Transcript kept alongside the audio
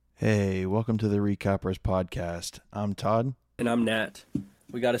Hey, welcome to the Recappers podcast. I'm Todd. And I'm Nat.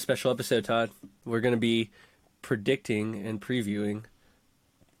 We got a special episode, Todd. We're going to be predicting and previewing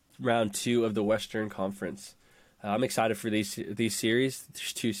round 2 of the Western Conference. I'm excited for these series.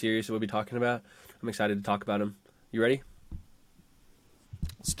 There's 2 series that we'll be talking about. I'm excited to talk about them. You ready?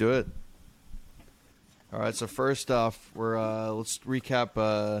 Let's do it. All right, so first off, let's recap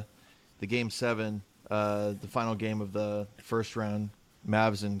the Game 7, the final game of the first round,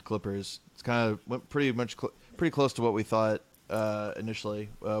 Mavs and Clippers. It's kind of went pretty close to what we thought initially.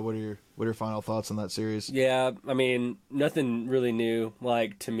 What are your final thoughts on that series? Yeah, I mean, nothing really new.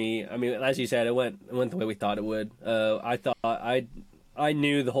 Like to me, I mean, as you said, it went the way we thought it would. I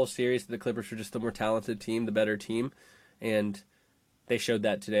knew the whole series that the Clippers were just the more talented team, the better team, and they showed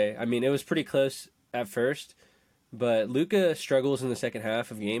that today. I mean, it was pretty close at first, but Luka struggles in the second half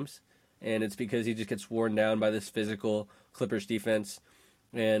of games, and it's because he just gets worn down by this physical Clippers defense.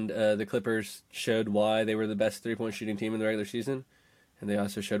 And the Clippers showed why they were the best three-point shooting team in the regular season, and they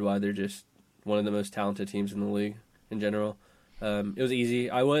also showed why they're just one of the most talented teams in the league in general. It was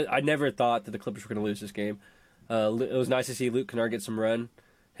easy. I never thought that the Clippers were going to lose this game. It was nice to see Luke Kennard get some run,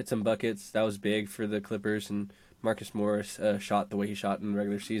 hit some buckets. That was big for the Clippers, and Marcus Morris shot the way he shot in the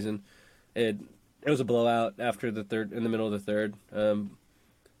regular season. It was a blowout after the third, in the middle of the third.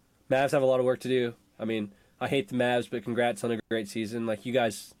 Mavs have a lot of work to do. I mean, I hate the Mavs, but congrats on a great season. Like, you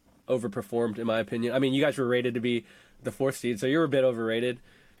guys overperformed, in my opinion. I mean, you guys were rated to be the 4th seed, so you were a bit overrated.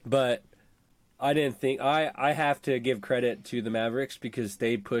 But I didn't think... I have to give credit to the Mavericks because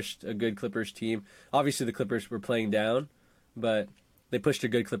they pushed a good Clippers team. Obviously, the Clippers were playing down, but they pushed a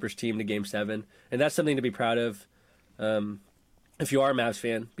good Clippers team to Game 7. And that's something to be proud of if you are a Mavs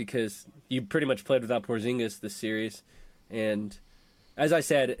fan, because you pretty much played without Porzingis this series. And as I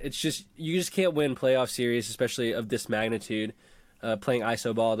said, it's just you just can't win playoff series, especially of this magnitude, playing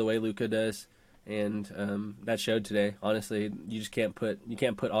iso ball the way Luka does, and that showed today. Honestly, you just can't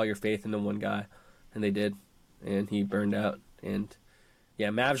put all your faith into one guy, and they did, and he burned out. And yeah,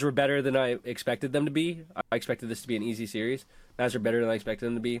 Mavs were better than I expected them to be. I expected this to be an easy series. Mavs are better than I expected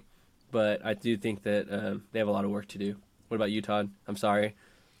them to be, but I do think that they have a lot of work to do. What about you, Todd? I'm sorry,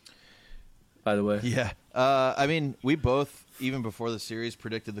 by the way. Yeah. I mean, we both, even before the series,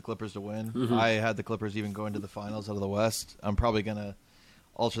 predicted the Clippers to win. Mm-hmm. I had the Clippers even going to the finals out of the West. I'm probably going to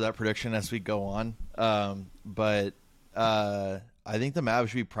alter that prediction as we go on. But I think the Mavs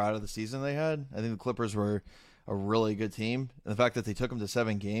should be proud of the season they had. I think the Clippers were a really good team. And the fact that they took them to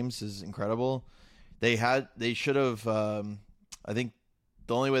 7 games is incredible. They should have, I think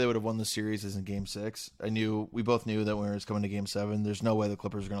the only way they would have won the series is in Game 6. We both knew that when it was coming to Game 7, there's no way the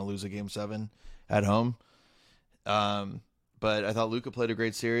Clippers were going to lose a Game 7 at home. But I thought Luka played a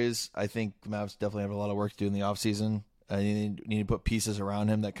great series. I think the Mavs definitely have a lot of work to do in the offseason. You need to put pieces around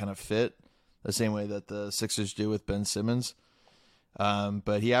him that kind of fit the same way that the Sixers do with Ben Simmons.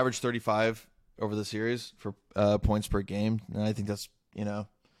 But he averaged 35 over the series for points per game, and I think that's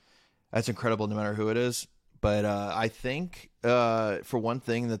incredible no matter who it is. But I think for one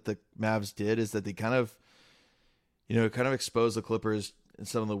thing that the Mavs did is that they kind of exposed the Clippers in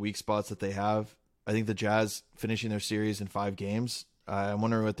some of the weak spots that they have. I think the Jazz finishing their series in 5 games. I'm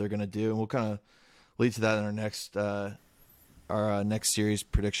wondering what they're going to do, and we'll kind of lead to that in our next series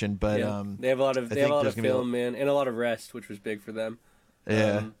prediction. But yeah, they have a lot of film, man, and a lot of rest, which was big for them.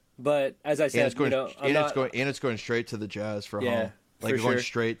 Yeah. But as I said, it's going straight to the Jazz for home. Like going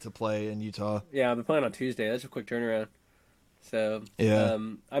straight to play in Utah. Yeah, they're playing on Tuesday. That's a quick turnaround. So yeah,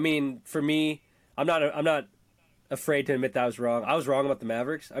 I mean, for me, I'm not afraid to admit that I was wrong. I was wrong about the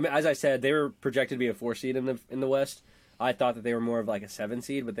Mavericks. I mean, as I said, they were projected to be a 4 seed in the West. I thought that they were more of like a 7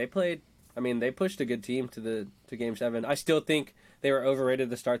 seed, but they pushed a good team to Game 7. I still think they were overrated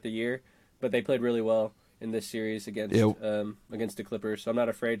to start the year, but they played really well in this series against the Clippers. So I'm not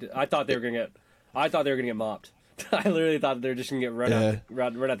afraid. I thought they were gonna get mopped. I literally thought they were just gonna get run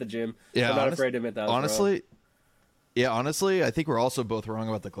out the gym. Yeah, so I'm not afraid to admit that. Honestly, I think we're also both wrong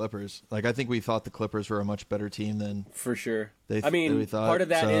about the Clippers. Like, I think we thought the Clippers were a much better team than for sure. we thought. Part of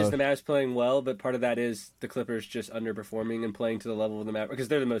that is the Mavs playing well, but part of that is the Clippers just underperforming and playing to the level of the Mavs because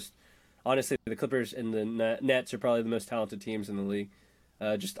they're the most. Honestly, the Clippers and the Nets are probably the most talented teams in the league,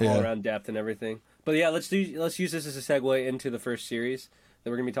 just all around depth and everything. But yeah, let's use this as a segue into the first series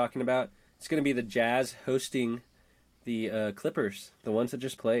that we're gonna be talking about. It's gonna be the Jazz hosting the Clippers, the ones that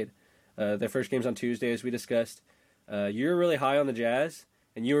just played. Their first game's on Tuesday, as we discussed. You're really high on the Jazz,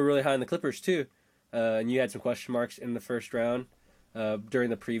 and you were really high on the Clippers too. And you had some question marks in the first round during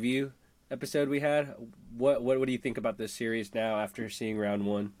the preview episode we had. What do you think about this series now after seeing round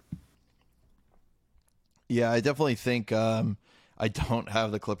 1? Yeah, I definitely think I I don't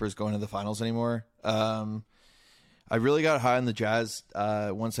have the Clippers going to the finals anymore. I really got high on the Jazz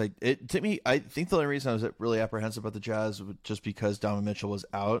once it took me. I think the only reason I was really apprehensive about the Jazz was just because Donovan Mitchell was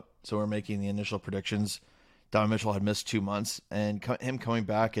out. So we're making the initial predictions. Donovan Mitchell had missed 2 months, and him coming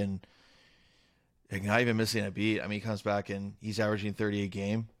back and not even missing a beat. I mean, he comes back and he's averaging 30 a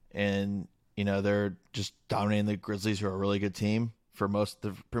game, and they're just dominating the Grizzlies, who are a really good team for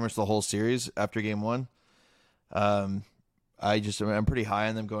pretty much the whole series after game 1. I'm pretty high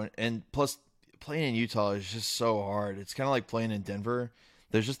on them going, and plus playing in Utah is just so hard. It's kind of like playing in Denver.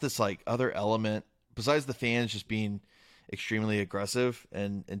 There's just this like other element besides the fans just being extremely aggressive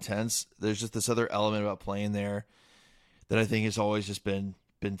and intense. There's just this other element about playing there that I think has always just been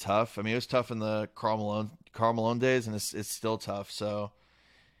tough. I mean, it was tough in the Karl Malone days, and it's still tough. So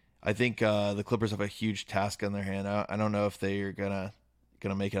I think the Clippers have a huge task on their hand. I don't know if they are gonna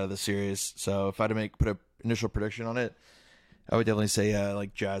make it out of the series. So if I had to put an initial prediction on it, I would definitely say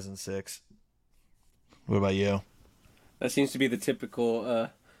like Jazz in 6. What about you? That seems to be the typical.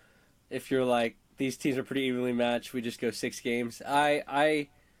 If you're like, these teams are pretty evenly matched, we just go 6 games. I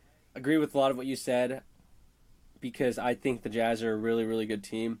agree with a lot of what you said, because I think the Jazz are a really, really good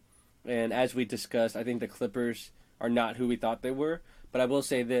team. And as we discussed, I think the Clippers are not who we thought they were. But I will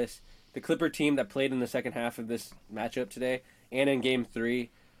say this, the Clipper team that played in the second half of this matchup today and in game 3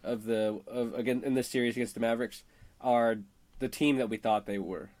 again in this series against the Mavericks are the team that we thought they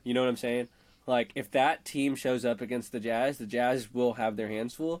were. You know what I'm saying? Like, if that team shows up against the Jazz will have their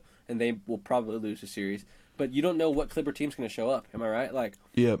hands full, and they will probably lose the series. But you don't know what Clipper team's going to show up. Am I right? Like,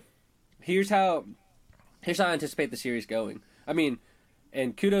 yep. Here's how I anticipate the series going. I mean,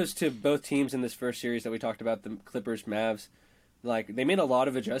 and kudos to both teams in this first series that we talked about, the Clippers, Mavs. Like, they made a lot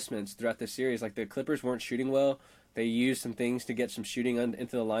of adjustments throughout this series. Like, the Clippers weren't shooting well. They used some things to get some shooting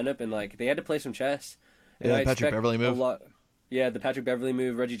into the lineup, and like they had to play some chess. And Yeah, Patrick Beverley move. Yeah, the Patrick Beverley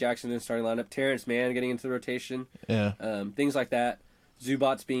move, Reggie Jackson in the starting lineup, Terrence Mann getting into the rotation. Yeah. Things like that.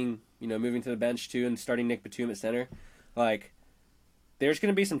 Zubats moving to the bench too and starting Nick Batum at center. Like, there's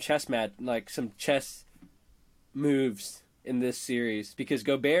going to be some chess moves in this series, because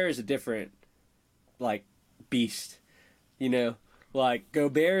Gobert is a different beast. Like,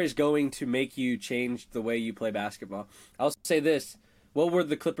 Gobert is going to make you change the way you play basketball. I'll say this. What were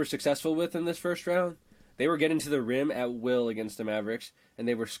the Clippers successful with in this first round? They were getting to the rim at will against the Mavericks, and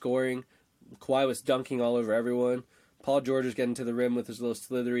they were scoring. Kawhi was dunking all over everyone. Paul George was getting to the rim with his little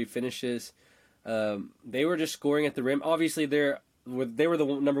slithery finishes. They were just scoring at the rim. Obviously, they were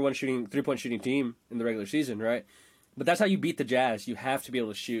the number 1 3-point shooting team in the regular season, right? But that's how you beat the Jazz. You have to be able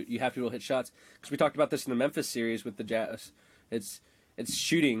to shoot. You have to be able to hit shots. Because we talked about this in the Memphis series with the Jazz. It's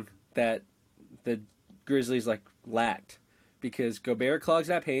shooting that the Grizzlies lacked, because Gobert clogs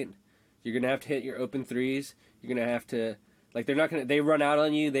that paint. You're gonna have to hit your open threes. You're gonna have to they run out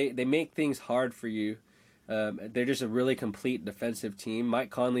on you. They make things hard for you. They're just a really complete defensive team.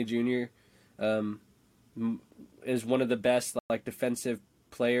 Mike Conley Jr. Is one of the best defensive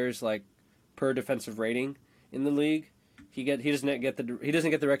players per defensive rating in the league. He doesn't get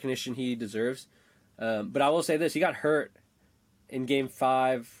the recognition he deserves. But I will say this: he got hurt in Game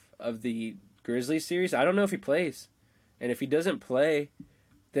 5 of the Grizzlies series. I don't know if he plays, and if he doesn't play,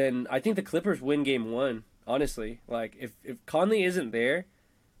 then I think the Clippers win Game 1. Honestly, if Conley isn't there,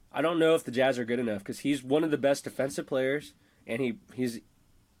 I don't know if the Jazz are good enough, because he's one of the best defensive players, and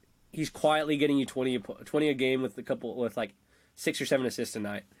he's quietly getting you 20 a game with 6 or 7 assists a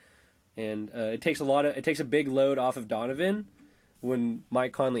night, and it takes a big load off of Donovan when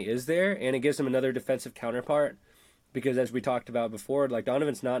Mike Conley is there, and it gives him another defensive counterpart, because as we talked about before,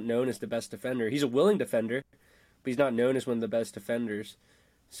 Donovan's not known as the best defender. He's a willing defender, but he's not known as one of the best defenders.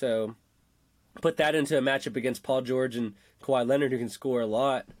 So put that into a matchup against Paul George and Kawhi Leonard, who can score a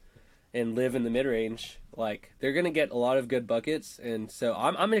lot and live in the mid-range. They're going to get a lot of good buckets, and so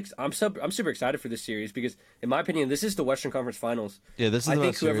I'm super excited for this series, because in my opinion, this is the Western Conference Finals. Yeah, this is the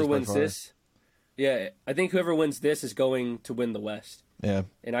best series by far. I think whoever wins this is going to win the West. Yeah,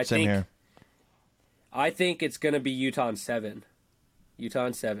 and same here. I think it's going to be Utah in 7. Utah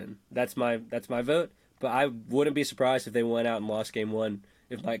in 7. That's my vote. But I wouldn't be surprised if they went out and lost Game 1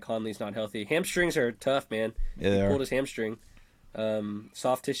 if Mike Conley's not healthy. Hamstrings are tough, man. Yeah, he pulled his hamstring.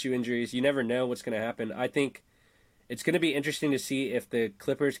 Soft tissue injuries. You never know what's going to happen. I think it's going to be interesting to see if the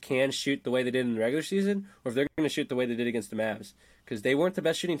Clippers can shoot the way they did in the regular season, or if they're going to shoot the way they did against the Mavs. Because they weren't the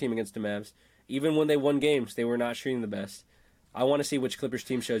best shooting team against the Mavs. Even when they won games, they were not shooting the best. I want to see which Clippers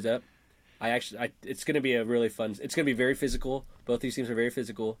team shows up. It's going to be it's going to be very physical. Both these teams are very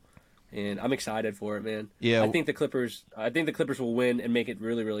physical, and I'm excited for it, man. Yeah. I think the Clippers will win and make it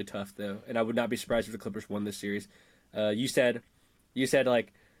really, really tough, though. And I would not be surprised if the Clippers won this series. You said You said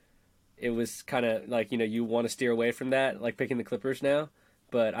like it was kind of like you want to steer away from that, like picking the Clippers now,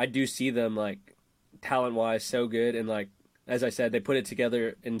 but I do see them like talent wise so good, and like as I said, they put it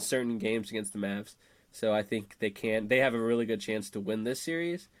together in certain games against the Mavs. So I think they have a really good chance to win this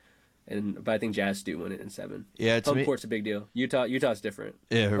series, but I think Jazz do win it in 7. Yeah, to Home me, court's a big deal. Utah's different.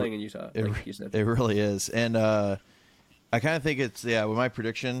 Yeah, Playing in Utah, like you said. It really is. And I kind of think it's, with my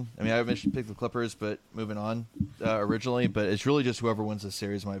prediction, I mean, I mentioned pick the Clippers, but moving on originally, but it's really just whoever wins the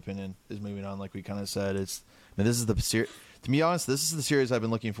series, in my opinion, is moving on, like we kind of said. This is the series, to be honest, this is the series I've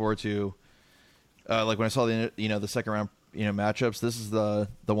been looking forward to. Like when I saw the second round, matchups, this is the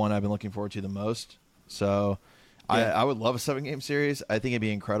one I've been looking forward to the most. So Yeah. I would love a 7-game series. I think it'd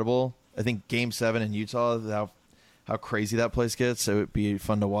be incredible. I think Game 7 in Utah, how crazy that place gets, so it would be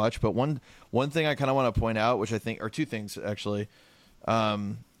fun to watch. But one thing I kind of want to point out, which I think, or two things actually.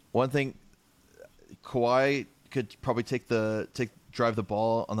 One thing, Kawhi could probably drive the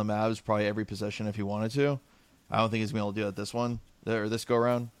ball on the Mavs probably every possession if he wanted to. I don't think he's going to be able to do that this go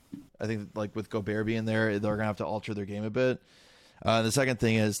around. I think like with Gobert being there, they're going to have to alter their game a bit. The second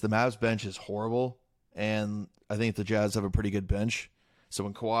thing is the Mavs bench is horrible, and I think the Jazz have a pretty good bench. So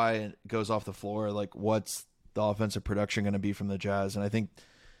when Kawhi goes off the floor, like what's the offensive production going to be from the Jazz? And I think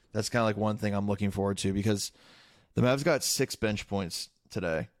that's kind of like one thing I'm looking forward to, because the Mavs got 6 bench points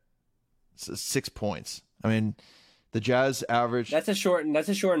today. 6 points. I mean, the Jazz average. That's a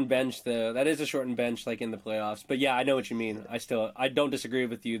shortened bench though. That is a shortened bench like in the playoffs. But yeah, I know what you mean. I don't disagree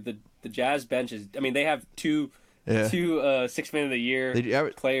with you. The Jazz bench is. I mean, they have two 6-man of the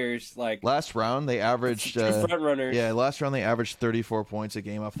year players. Like last round, they averaged two front runners. Yeah, last round they averaged 34 points a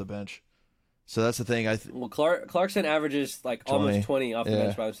game off the bench. So that's the thing. Well, Clarkson averages like 20. almost 20 off the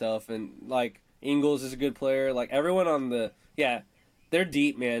bench by himself, and like Ingles is a good player. Like everyone on they're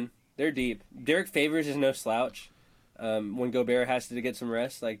deep, man. They're deep. Derek Favors is no slouch. When Gobert has to get some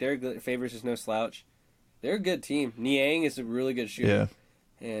rest, like Derek Favors is no slouch. They're a good team. Niang is a really good shooter,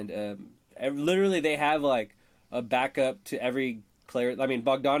 and literally they have like a backup to every player. I mean,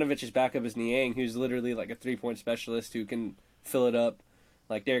 Bogdanovich's backup is Niang, who's literally like a 3-point specialist who can fill it up.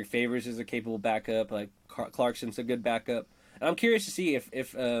 Like Derek Favors is a capable backup. Like Clarkson's a good backup. And I'm curious to see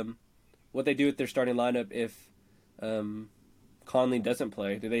if what they do with their starting lineup if Conley doesn't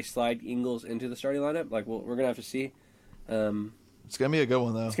play. Do they slide Ingles into the starting lineup? Like, we're gonna have to see. It's gonna be a good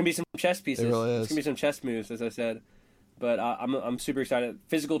one though. It's gonna be some chess pieces. It really is. It's gonna be some chess moves, as I said. But I'm super excited.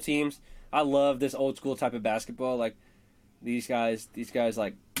 Physical teams. I love this old school type of basketball. Like these guys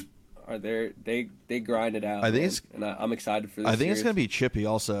like are there. They grind it out. I think I'm excited for this. I think series. it's gonna be chippy.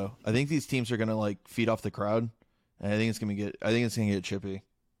 Also, I think these teams are gonna like feed off the crowd, and I think it's gonna get chippy.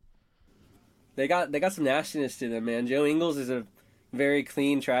 They got some nastiness to them, man. Joe Ingles is a very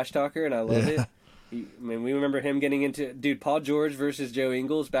clean trash talker, and I love it. I mean, we remember him getting into Paul George versus Joe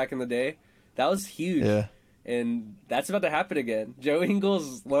Ingles back in the day. That was huge. Yeah. And that's about to happen again. Joe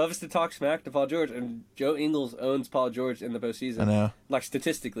Ingles loves to talk smack to Paul George, and Joe Ingles owns Paul George in the postseason. I know. Like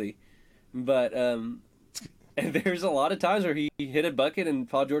statistically. But and there's a lot of times where he hit a bucket in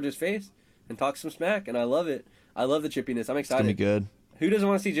Paul George's face and talked some smack, and I love it. I love the chippiness. I'm excited. It's gonna be good. Who doesn't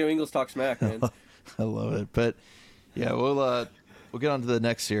want to see Joe Ingles talk smack, man? I love it. But yeah, we'll get on to the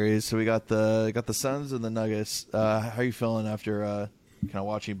next series. So we got the Suns and the Nuggets. How are you feeling after kind of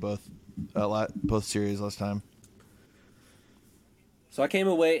watching both series last time? So I came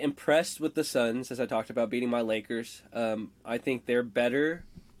away impressed with the Suns, as I talked about beating my Lakers. I think they're better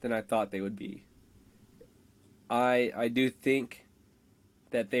than I thought they would be. I do think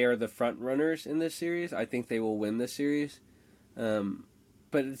that they are the front runners in this series. I think they will win this series.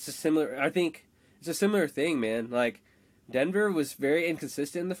 But I think it's a similar thing, man. Like Denver was very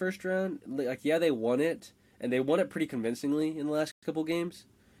inconsistent in the first round. Like, yeah, they won it, and they won it pretty convincingly in the last couple games,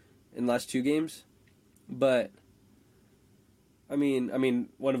 in the last 2 games. But I mean,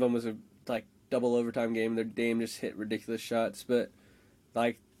 one of them was a double overtime game. Their Dame just hit ridiculous shots, but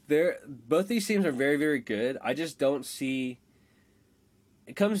like both these teams are very, very good. I just don't see.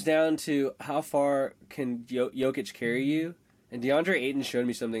 It comes down to how far can Jokic carry you, and DeAndre Ayton showed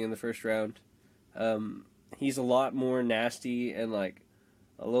me something in the first round. He's a lot more nasty and like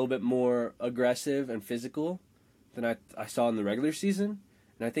a little bit more aggressive and physical than I saw in the regular season,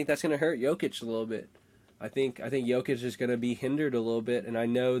 and I think that's going to hurt Jokic a little bit. I think Jokic is going to be hindered a little bit, and I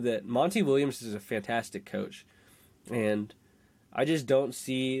know that Monty Williams is a fantastic coach, and I just don't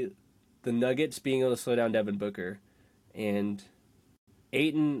see the Nuggets being able to slow down Devin Booker, and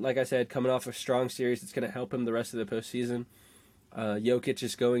Ayton, like I said, coming off a strong series that's going to help him the rest of the postseason. Jokic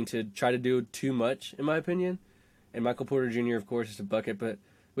is going to try to do too much, in my opinion. And Michael Porter Jr., of course, is a bucket. But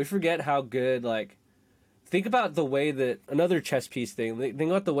we forget how good, like, think about the way that another chess piece thing. Think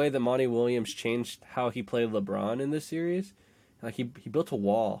about the way that Monty Williams changed how he played LeBron in this series. Like he built a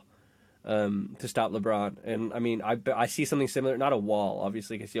wall to stop LeBron, and I mean I see something similar. Not a wall,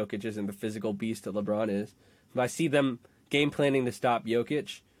 obviously, because Jokic isn't the physical beast that LeBron is, but I see them game planning to stop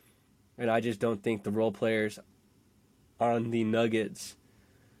Jokic, and I just don't think the role players on the Nuggets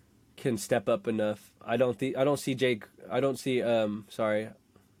can step up enough. I don't see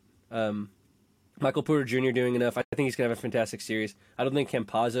Michael Porter Jr. doing enough. I think he's gonna have a fantastic series. I don't think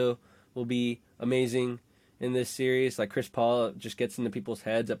Campazzo will be amazing in this series. Like Chris Paul just gets into people's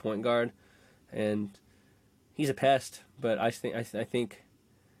heads at point guard, and he's a pest. But I just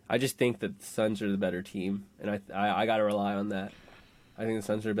think that the Suns are the better team, and I got to rely on that. I think the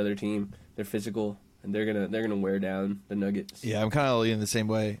Suns are a better team. They're physical, and they're gonna wear down the Nuggets. Yeah, I'm kind of leaning the same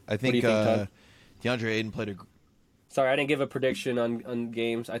way. I think, Todd? DeAndre Ayton played a. Sorry, I didn't give a prediction on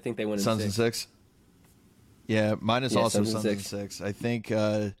games. I think they win in Suns in 6. Yeah, mine is also Suns in 6. 6. I think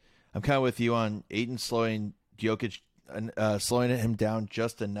I'm kind of with you on Ayton slowing Jokic, slowing him down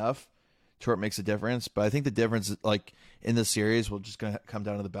just enough to where it makes a difference. But I think the difference, like in the series, will just gonna come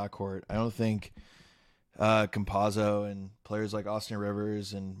down to the backcourt. I don't think Campazzo and players like Austin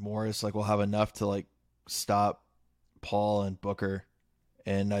Rivers and Morris will have enough to like stop Paul and Booker,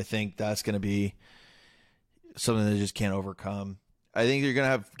 and I think that's going to be something they just can't overcome. I think you're going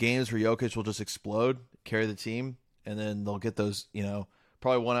to have games where Jokic will just explode, carry the team, and then they'll get those,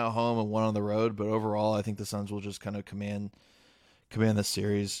 probably one at home and one on the road. But overall, I think the Suns will just kind of command the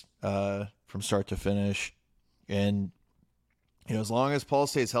series from start to finish. And, as long as Paul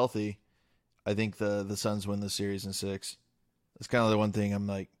stays healthy, I think the Suns win the series in 6. That's kind of the one thing I'm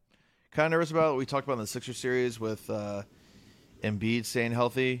kind of nervous about. We talked about in the Sixers series with Embiid staying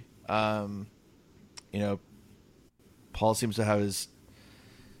healthy. Paul seems to have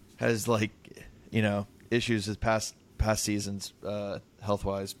issues his past seasons health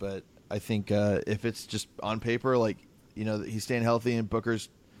wise, but I think if it's just on paper, he's staying healthy and Booker's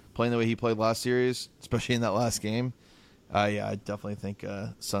playing the way he played last series, especially in that last game, I definitely think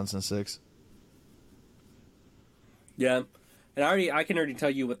Suns in 6. Yeah, and I can already tell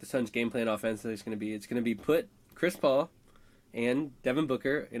you what the Suns' game plan offensively is going to be. It's going to be put Chris Paul and Devin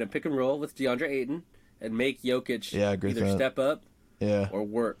Booker in a pick and roll with DeAndre Ayton and make Jokic either step up or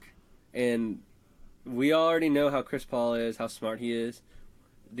work. And we already know how Chris Paul is, how smart he is.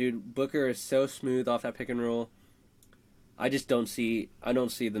 Dude, Booker is so smooth off that pick and roll. I don't see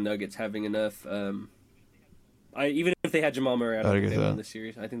the Nuggets having enough. Even if they had Jamal Murray, I don't think they win this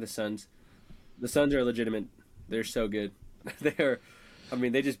series. I think the Suns are legitimate. They're so good.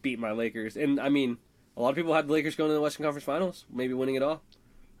 They just beat my Lakers. And a lot of people had the Lakers going to the Western Conference Finals, maybe winning it all.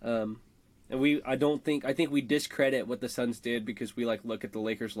 And I think we discredit what the Suns did because we look at the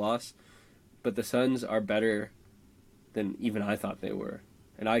Lakers' loss, but the Suns are better than even I thought they were.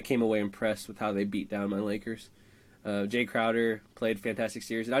 And I came away impressed with how they beat down my Lakers. Jay Crowder played a fantastic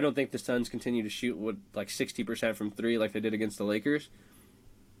series, and I don't think the Suns continue to shoot 60% from 3 like they did against the Lakers.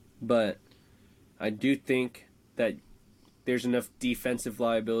 But I do think that there's enough defensive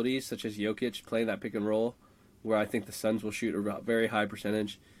liabilities, such as Jokic playing that pick and roll, where I think the Suns will shoot a very high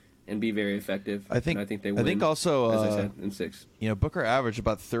percentage and be very effective. I think they win. I think also, as I said, in 6. Booker averaged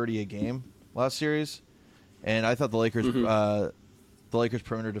about 30 a game last series, and I thought the Lakers,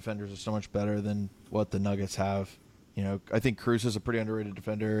 perimeter defenders are so much better than what the Nuggets have. I think Cruz is a pretty underrated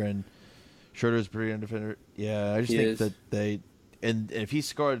defender, and Schroeder's a pretty underrated defender. Yeah, I just think that and if he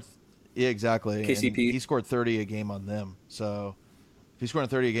scored, yeah, exactly. KCP. He scored 30 a game on them. So if he's scoring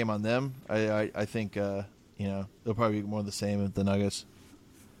 30 a game on them, I think they'll probably be more of the same with the Nuggets.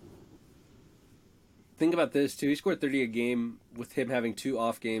 Think about this too. He scored 30 a game with him having 2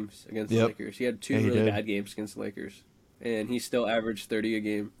 off games against the Lakers. He had 2 really bad games against the Lakers, and he still averaged 30 a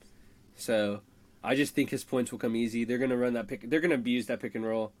game. So I just think his points will come easy. They're gonna run that pick. They're gonna abuse that pick and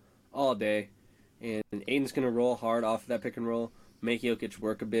roll all day, and Aiden's gonna roll hard off of that pick and roll, make Jokic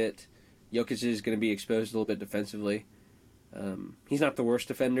work a bit. Jokic is gonna be exposed a little bit defensively. He's not the worst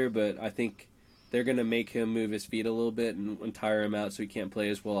defender, but I think they're gonna make him move his feet a little bit and tire him out so he can't play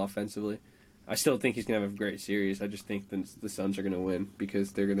as well offensively. I still think he's gonna have a great series. I just think the Suns are gonna win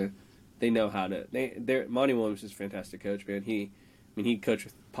because they know how to. Monty Williams is a fantastic coach, man. He coached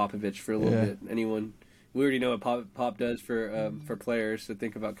with Popovich for a little bit. We already know what Pop does for players. So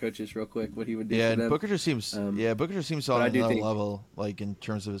think about coaches real quick. What he would do. Yeah, for and them. Booker just seems on another level, in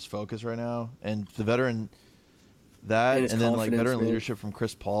terms of his focus right now, and the veteran and then veteran leadership from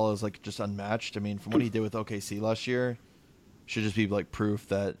Chris Paul is just unmatched. From what he did with OKC last year, should just be proof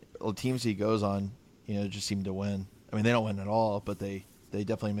that teams he goes on, just seem to win. They don't win at all, but they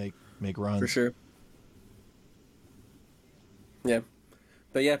definitely make runs for sure. Yeah.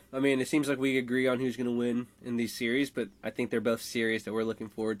 But yeah, I mean, it seems like we agree on who's going to win in these series, but I think they're both series that we're looking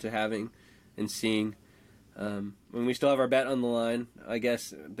forward to having and seeing. When we still have our bet on the line, I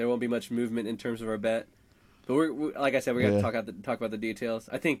guess there won't be much movement in terms of our bet. But we like I said, we're going to talk about the details.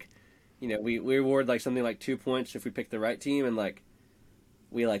 I think, we reward like something like 2 points if we pick the right team, and like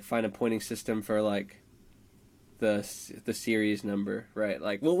we like find a pointing system for like the series number, right?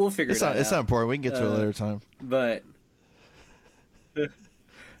 Like we'll figure it out. It's not important. We can get to it later time. But.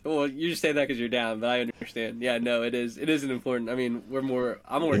 Well, you just say that because you're down, but I understand. Yeah, no, it is. It isn't important. I mean, I'm more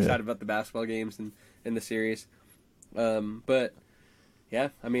excited about the basketball games and in the series. But yeah,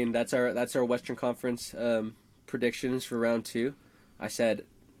 I mean that's our Western Conference predictions for round 2. I said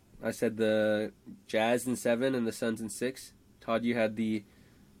the Jazz in 7 and the Suns in 6. Todd, you had the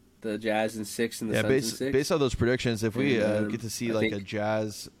Jazz in 6 and the Suns in 6. Based on those predictions, if we get to see a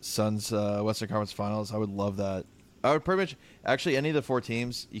Jazz Suns Western Conference Finals, I would love that. I would pretty much actually any of the 4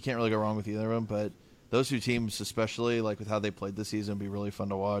 teams. You can't really go wrong with either of them, but those 2 teams, especially like with how they played this season, would be really fun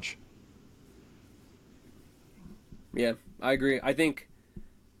to watch. Yeah, I agree. I think,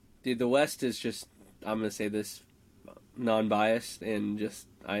 dude, the West is just. I'm gonna say this, non-biased, and just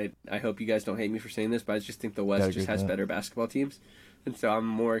I hope you guys don't hate me for saying this, but I just think the West just has better basketball teams, and so I'm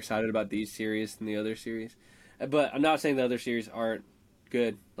more excited about these series than the other series. But I'm not saying the other series aren't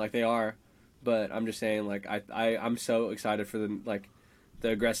good, like they are. But I'm just saying, like I'm so excited for the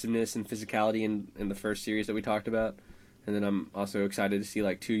aggressiveness and physicality in the first series that we talked about, and then I'm also excited to see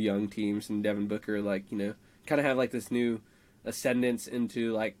like 2 young teams and Devin Booker kind of have like this new ascendance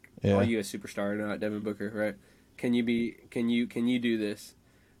into like are you a superstar or not, Devin Booker, right? Can you do this?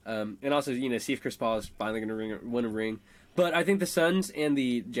 And also see if Chris Paul is finally going to win a ring. But I think the Suns and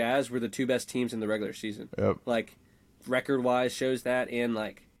the Jazz were the 2 best teams in the regular season. Yep. Like record wise shows that, and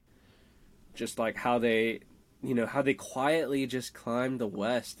like. Just like how they quietly just climbed the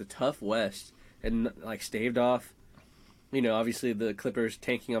West, the tough West, and like staved off. Obviously the Clippers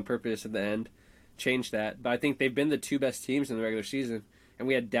tanking on purpose at the end changed that. But I think they've been the 2 best teams in the regular season, and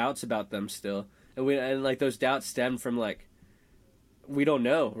we had doubts about them still, and like those doubts stem from like we don't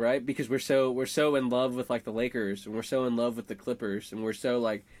know, right? Because we're so in love with like the Lakers, and we're so in love with the Clippers, and we're so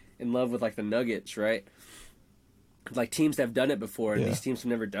like in love with like the Nuggets, right? Like teams have done it before, and these teams have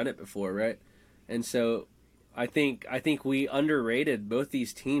never done it before, right? And so, I think we underrated both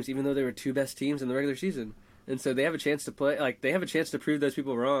these teams, even though they were 2 best teams in the regular season. And so they have a chance to play, like they have a chance to prove those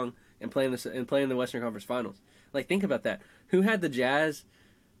people wrong and play in the Western Conference Finals. Like think about that. Who had the Jazz,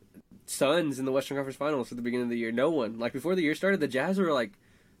 Suns in the Western Conference Finals at the beginning of the year? No one. Like before the year started, the Jazz were like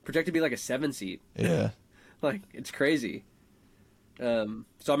projected to be like a 7 seed. Yeah. Like it's crazy. So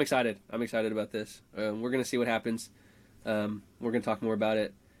I'm excited. I'm excited about this. We're going to see what happens. We're going to talk more about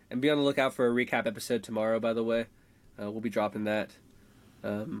it. And be on the lookout for a recap episode tomorrow, by the way. We'll be dropping that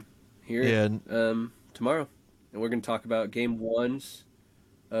here tomorrow. And we're going to talk about game 1s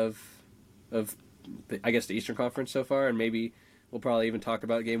of I guess the Eastern Conference so far, and maybe we'll probably even talk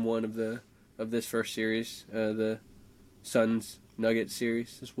about game 1 of this first series, the Suns Nuggets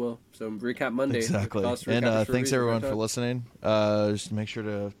series as well. So recap Monday. Exactly. And thanks everyone for listening. Just make sure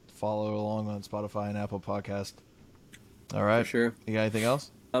to follow along on Spotify and Apple Podcast. All right. For sure. You got anything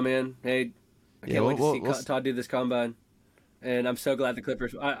else? Oh man, hey, I can't wait to see Todd do this combine. And I'm so glad the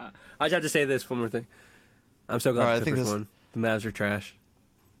Clippers. I just have to say this one more thing. I'm so glad the Clippers won. The Mavs are trash.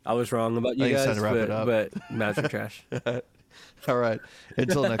 I was wrong about you guys, but Mavs are trash. All right.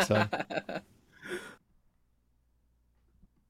 Until next time.